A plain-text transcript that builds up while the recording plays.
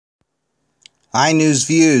iNews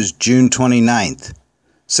Views, June 29th.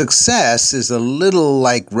 Success is a little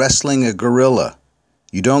like wrestling a gorilla.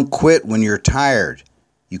 You don't quit when you're tired.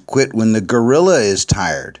 You quit when the gorilla is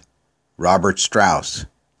tired. Robert Strauss.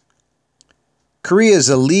 Korea's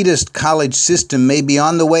elitist college system may be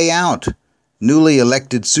on the way out. Newly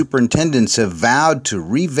elected superintendents have vowed to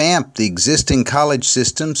revamp the existing college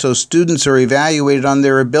system so students are evaluated on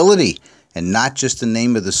their ability and not just the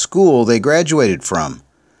name of the school they graduated from.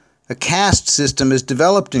 A caste system is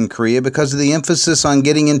developed in Korea because of the emphasis on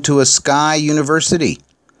getting into a sky university.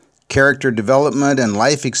 Character development and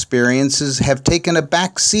life experiences have taken a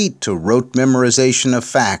back seat to rote memorization of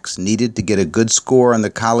facts needed to get a good score on the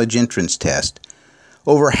college entrance test.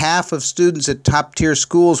 Over half of students at top-tier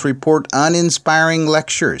schools report uninspiring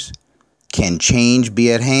lectures. Can change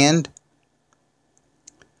be at hand?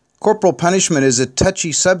 Corporal punishment is a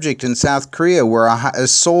touchy subject in South Korea, where a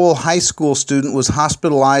Seoul high school student was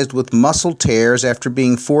hospitalized with muscle tears after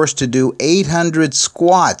being forced to do 800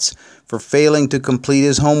 squats for failing to complete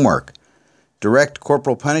his homework. Direct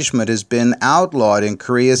corporal punishment has been outlawed in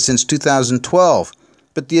Korea since 2012,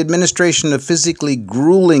 but the administration of physically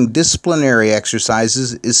grueling disciplinary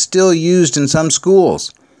exercises is still used in some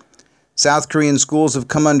schools. South Korean schools have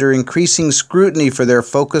come under increasing scrutiny for their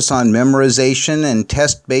focus on memorization and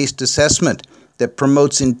test-based assessment that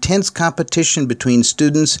promotes intense competition between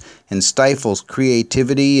students and stifles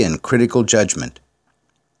creativity and critical judgment.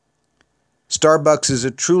 Starbucks is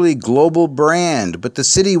a truly global brand, but the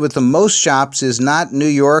city with the most shops is not New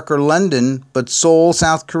York or London, but Seoul,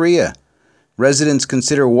 South Korea. Residents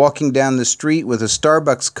consider walking down the street with a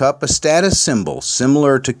Starbucks cup a status symbol,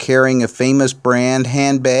 similar to carrying a famous brand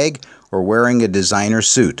handbag or wearing a designer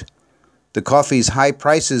suit. The coffee's high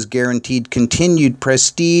prices guaranteed continued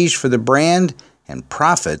prestige for the brand and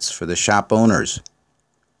profits for the shop owners.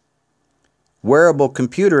 Wearable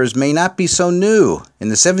computers may not be so new. In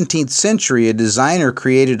the 17th century, a designer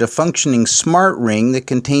created a functioning smart ring that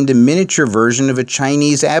contained a miniature version of a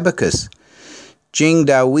Chinese abacus. Jing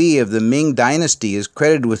Daohui of the Ming Dynasty is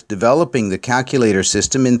credited with developing the calculator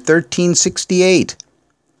system in 1368.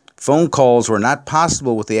 Phone calls were not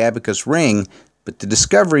possible with the abacus ring, but the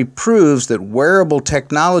discovery proves that wearable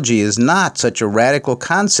technology is not such a radical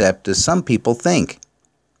concept as some people think.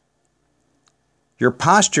 Your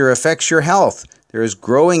posture affects your health. There is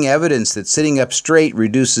growing evidence that sitting up straight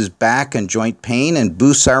reduces back and joint pain and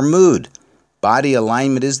boosts our mood. Body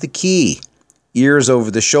alignment is the key. Ears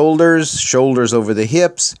over the shoulders, shoulders over the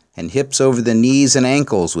hips, and hips over the knees and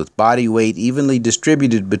ankles with body weight evenly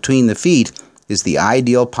distributed between the feet is the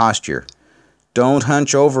ideal posture. Don't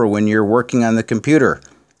hunch over when you're working on the computer,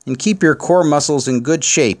 and keep your core muscles in good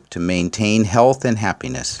shape to maintain health and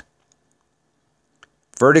happiness.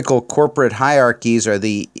 Vertical corporate hierarchies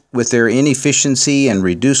with their inefficiency and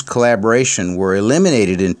reduced collaboration were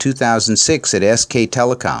eliminated in 2006 at SK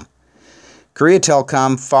Telecom. Korea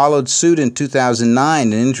Telecom followed suit in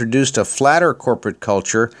 2009 and introduced a flatter corporate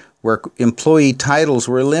culture where employee titles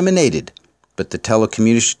were eliminated, but the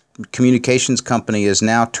telecommunications company is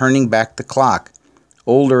now turning back the clock.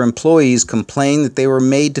 Older employees complain that they were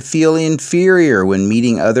made to feel inferior when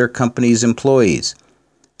meeting other companies' employees.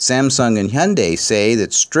 Samsung and Hyundai say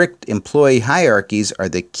that strict employee hierarchies are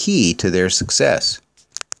the key to their success.